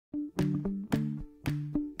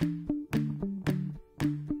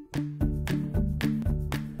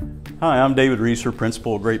Hi, I'm David Reeser,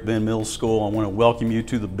 principal of Great Bend Middle School. I want to welcome you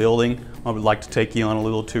to the building. I would like to take you on a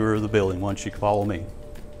little tour of the building. Why don't you follow me?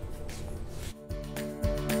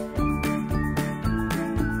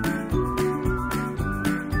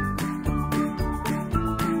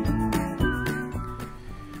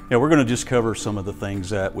 Yeah, we're going to just cover some of the things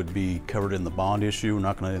that would be covered in the bond issue. We're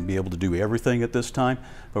not going to be able to do everything at this time,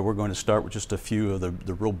 but we're going to start with just a few of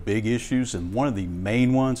the real big issues, and one of the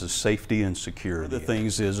main ones is safety and security. One of the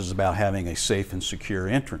things is about having a safe and secure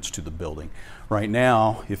entrance to the building. Right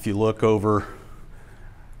now, if you look over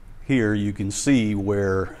here, you can see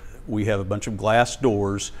where we have a bunch of glass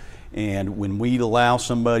doors, and when we allow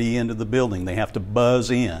somebody into the building, they have to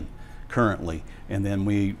buzz in currently, and then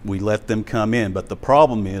we let them come in. But the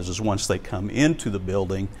problem is once they come into the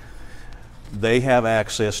building, they have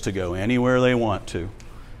access to go anywhere they want to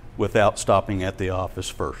without stopping at the office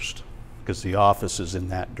first, because the office is in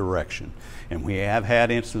that direction. And we have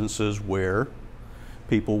had instances where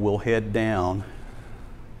people will head down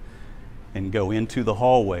and go into the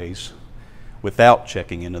hallways without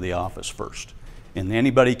checking into the office first. And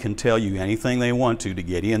anybody can tell you anything they want to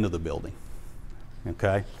get into the building,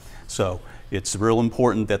 okay? So it's real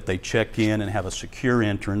important that they check in and have a secure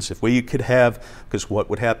entrance. If we could have, because what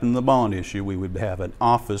would happen in the bond issue, we would have an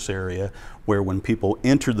office area where when people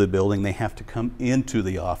enter the building, they have to come into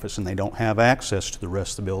the office and they don't have access to the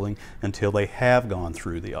rest of the building until they have gone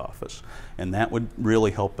through the office. And that would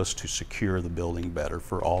really help us to secure the building better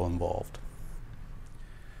for all involved.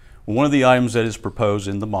 One of the items that is proposed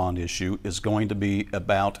in the bond issue is going to be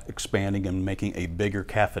about expanding and making a bigger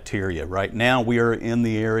cafeteria. Right now we are in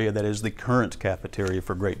the area that is the current cafeteria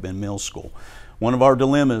for Great Bend Middle School. One of our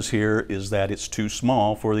dilemmas here is that it's too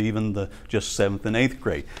small for even the just 7th and 8th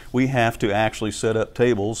grade. We have to actually set up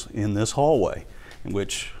tables in this hallway,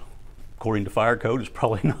 which according to fire code is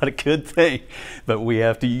probably not a good thing, but we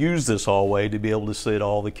have to use this hallway to be able to sit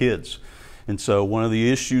all the kids. And so one of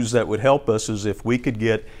the issues that would help us is if we could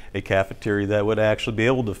get a cafeteria that would actually be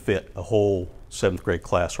able to fit a whole 7th grade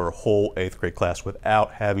class or a whole 8th grade class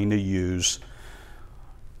without having to use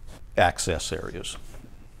access areas.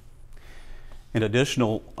 An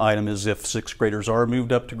additional item is if 6th graders are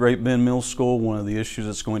moved up to Great Bend Middle School, one of the issues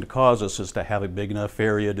that's going to cause us is to have a big enough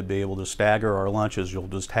area to be able to stagger our lunches. You'll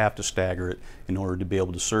just have to stagger it in order to be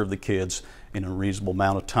able to serve the kids in a reasonable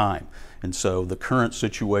amount of time. And so the current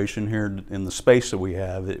situation here in the space that we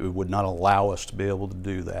have, it would not allow us to be able to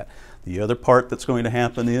do that. The other part that's going to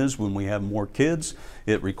happen is when we have more kids,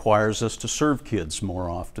 it requires us to serve kids more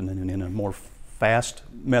often and in a more fast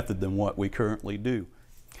method than what we currently do.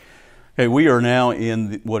 Okay, we are now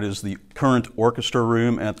in what is the current orchestra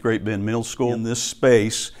room at Great Bend Middle School. In this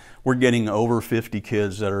space, we're getting over 50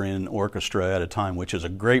 kids that are in orchestra at a time, which is a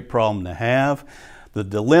great problem to have. The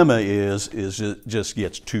dilemma is it just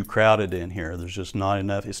gets too crowded in here. There's just not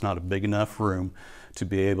enough, it's not a big enough room to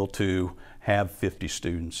be able to have 50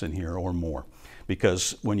 students in here or more.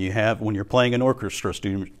 Because when you're playing an orchestra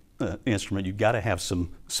instrument, you've got to have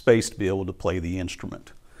some space to be able to play the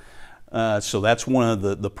instrument. So that's one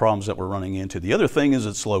of the problems that we're running into. The other thing is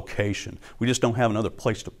its location. We just don't have another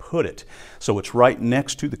place to put it. So it's right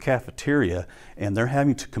next to the cafeteria, and they're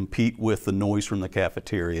having to compete with the noise from the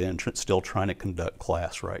cafeteria and still trying to conduct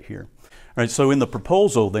class right here. All right, so in the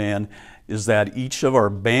proposal then is that each of our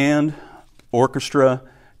band, orchestra,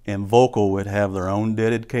 and vocal would have their own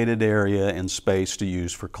dedicated area and space to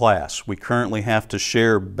use for class. We currently have to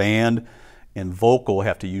share band and vocal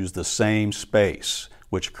have to use the same space,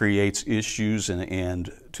 which creates issues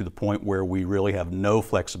and to the point where we really have no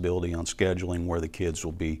flexibility on scheduling where the kids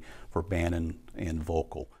will be for band and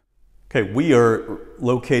vocal. Okay, we are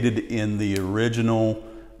located in the original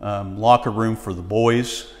locker room for the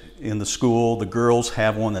boys in the school. The girls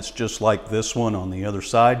have one that's just like this one on the other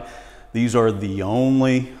side. These are the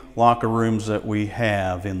only locker rooms that we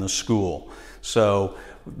have in the school. So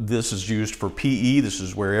this is used for PE. This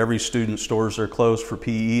is where every student stores their clothes for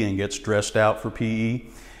PE and gets dressed out for PE.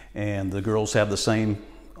 And the girls have the same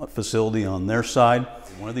facility on their side.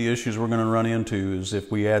 One of the issues we're going to run into is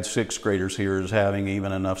if we add 6th graders here is having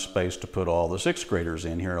even enough space to put all the 6th graders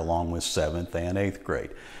in here along with 7th and 8th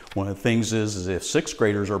grade. One of the things is if 6th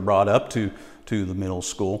graders are brought up to the middle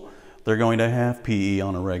school, they're going to have PE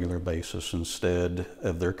on a regular basis instead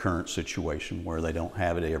of their current situation where they don't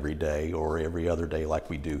have it every day or every other day like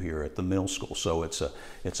we do here at the middle school. So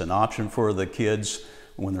it's an option for the kids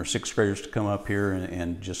when they're 6th graders to come up here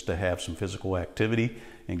and just to have some physical activity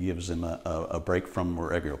and gives them a break from a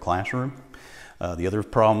regular classroom. The other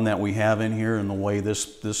problem that we have in here and the way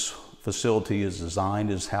this facility is designed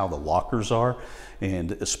is how the lockers are,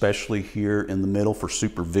 and especially here in the middle for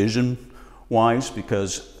supervision wise,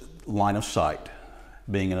 because line of sight.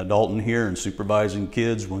 Being an adult in here and supervising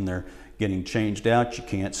kids when they're getting changed out, you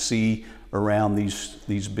can't see around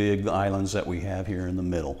these big islands that we have here in the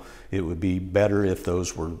middle. It would be better if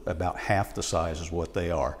those were about half the size as what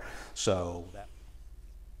they are. So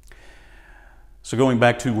going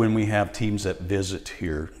back to when we have teams that visit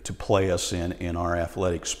here to play us in our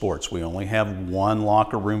athletic sports, we only have one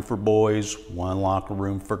locker room for boys, one locker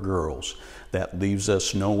room for girls. That leaves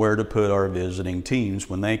us nowhere to put our visiting teams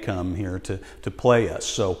when they come here to play us.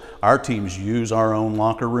 So our teams use our own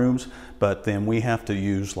locker rooms, but then we have to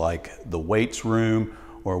use like the weights room,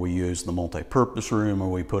 or we use the multi-purpose room,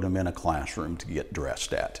 or we put them in a classroom to get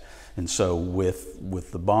dressed at. And so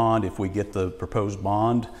with the bond, if we get the proposed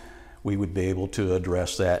bond, we would be able to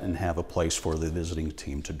address that and have a place for the visiting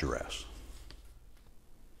team to dress.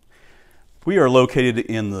 We are located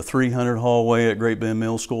in the 300 hallway at Great Bend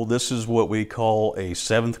Middle School. This is what we call a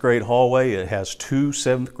 7th grade hallway. It has 2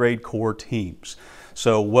 7th grade core teams.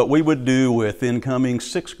 So what we would do with incoming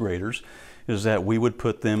 6th graders is that we would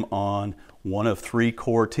put them on one of 3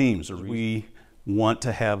 core teams. We want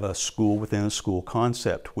to have a school within a school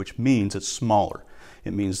concept, which means it's smaller.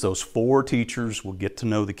 It means those 4 teachers will get to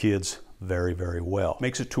know the kids very, very well.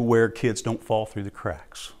 Makes it to where kids don't fall through the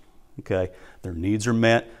cracks. Okay, their needs are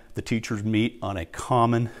met. The teachers meet on a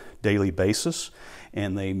common daily basis,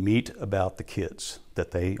 and they meet about the kids,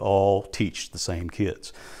 that they all teach the same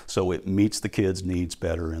kids. So it meets the kids' needs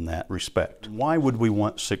better in that respect. Why would we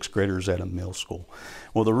want 6th graders at a middle school?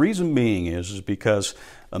 Well, the reason being is because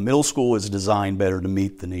a middle school is designed better to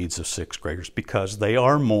meet the needs of 6th graders, because they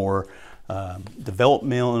are more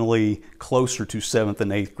developmentally closer to 7th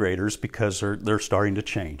and 8th graders, because they're starting to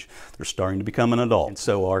change. They're starting to become an adult. And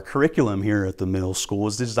so our curriculum here at the middle school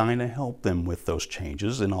is designed to help them with those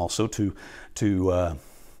changes, and also to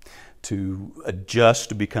adjust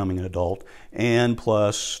to becoming an adult, and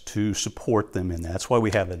plus to support them in that. That's why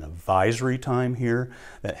we have an advisory time here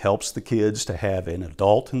that helps the kids to have an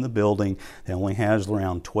adult in the building that only has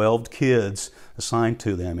around 12 kids assigned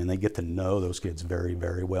to them, and they get to know those kids very,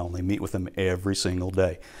 very well, and they meet with them every single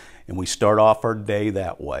day. And we start off our day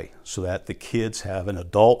that way so that the kids have an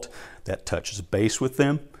adult that touches base with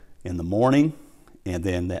them in the morning, and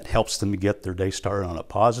then that helps them to get their day started on a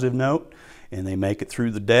positive note, and they make it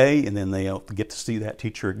through the day, and then they get to see that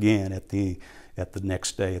teacher again at the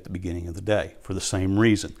next day at the beginning of the day for the same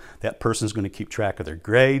reason. That person's going to keep track of their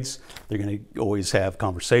grades. They're going to always have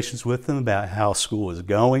conversations with them about how school is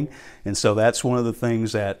going. And so that's one of the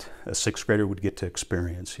things that a 6th grader would get to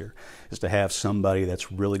experience here, is to have somebody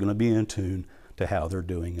that's really going to be in tune to how they're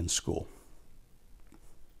doing in school.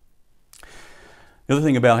 The other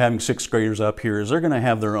thing about having 6th graders up here is they're going to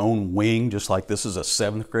have their own wing, just like this is a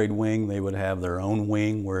 7th grade wing. They would have their own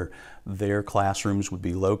wing where their classrooms would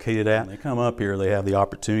be located at. When they come up here, they have the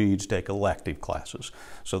opportunity to take elective classes.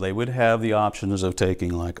 So they would have the options of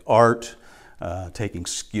taking like art, taking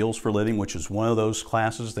skills for living, which is one of those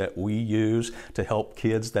classes that we use to help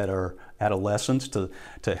kids that are adolescents, to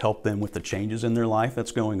help them with the changes in their life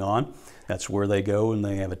that's going on. That's where they go, and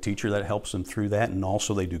they have a teacher that helps them through that, and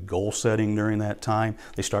also they do goal setting during that time.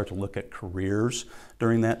 They start to look at careers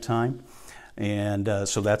during that time. And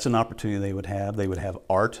so that's an opportunity they would have. They would have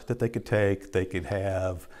art that they could take. They could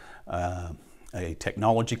have a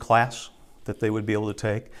technology class that they would be able to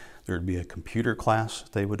take. There would be a computer class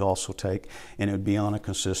they would also take, and it would be on a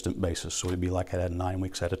consistent basis. So it would be like at 9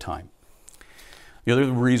 weeks at a time. The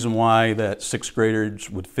other reason why that 6th graders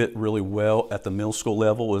would fit really well at the middle school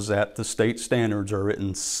level is that the state standards are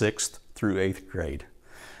written 6th through 8th grade.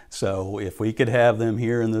 So if we could have them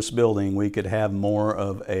here in this building, we could have more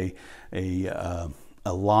of a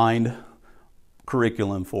aligned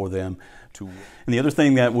curriculum for them. And the other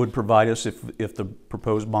thing that would provide us if the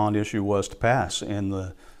proposed bond issue was to pass and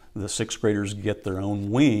the 6th graders get their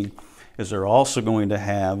own wing, is they're also going to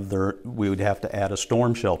have we would have to add a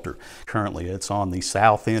storm shelter. Currently it's on the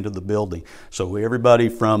south end of the building. So everybody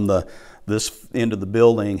from this end of the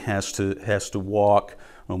building has to walk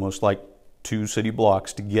almost like 2 city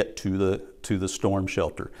blocks to get to the storm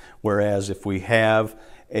shelter. Whereas if we have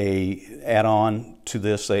add-on to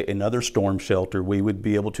this another storm shelter, we would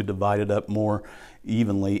be able to divide it up more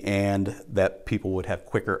evenly, and that people would have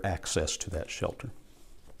quicker access to that shelter.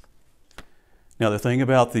 Now the thing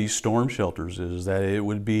about these storm shelters is that it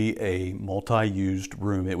would be a multi-used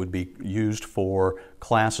room. It would be used for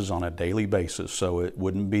classes on a daily basis, so it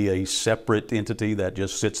wouldn't be a separate entity that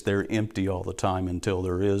just sits there empty all the time until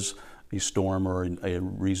there is a storm or a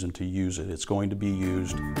reason to use it. It's going to be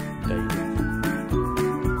used daily.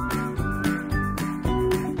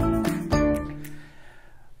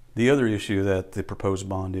 The other issue that the proposed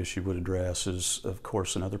bond issue would address is, of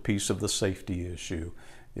course, another piece of the safety issue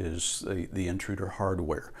is the intruder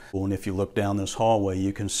hardware. And if you look down this hallway,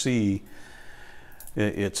 you can see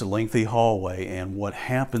it's a lengthy hallway, and what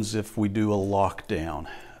happens if we do a lockdown?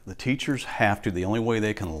 The teachers have to, the only way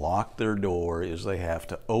they can lock their door is they have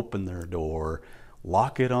to open their door,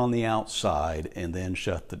 lock it on the outside, and then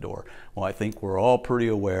shut the door. Well, I think we're all pretty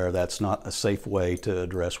aware that's not a safe way to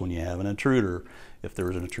address when you have an intruder. If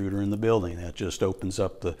there's an intruder in the building, that just opens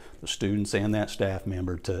up the students and that staff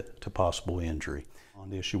member to possible injury. On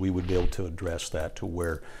the issue, we would be able to address that to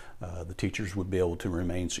where the teachers would be able to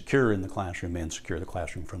remain secure in the classroom and secure the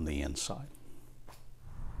classroom from the inside.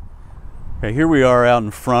 Okay, here we are out in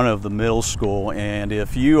front of the middle school, and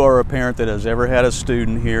if you are a parent that has ever had a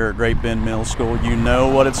student here at Great Bend Middle School, you know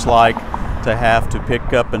what it's like to have to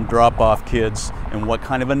pick up and drop off kids and what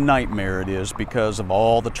kind of a nightmare it is because of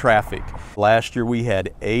all the traffic. Last year we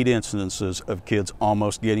had 8 incidences of kids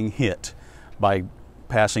almost getting hit by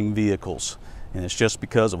passing vehicles, and it's just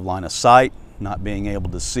because of line of sight, not being able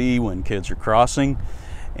to see when kids are crossing.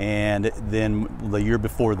 And then the year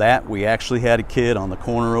before that, we actually had a kid on the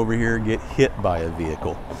corner over here get hit by a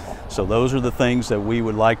vehicle. So those are the things that we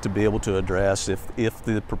would like to be able to address if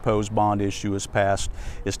the proposed bond issue is passed,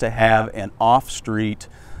 is to have an off-street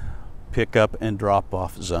pickup and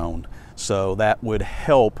drop-off zone. So that would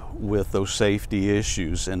help with those safety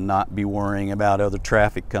issues and not be worrying about other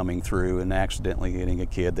traffic coming through and accidentally hitting a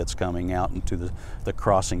kid that's coming out into the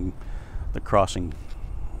crossing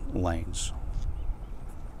lanes.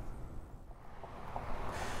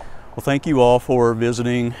 Well, thank you all for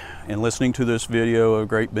visiting and listening to this video of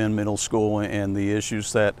Great Bend Middle School and the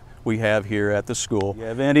issues that we have here at the school. If you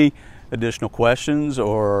have any additional questions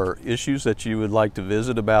or issues that you would like to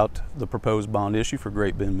visit about the proposed bond issue for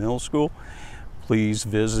Great Bend Middle School, please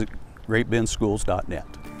visit greatbendschools.net.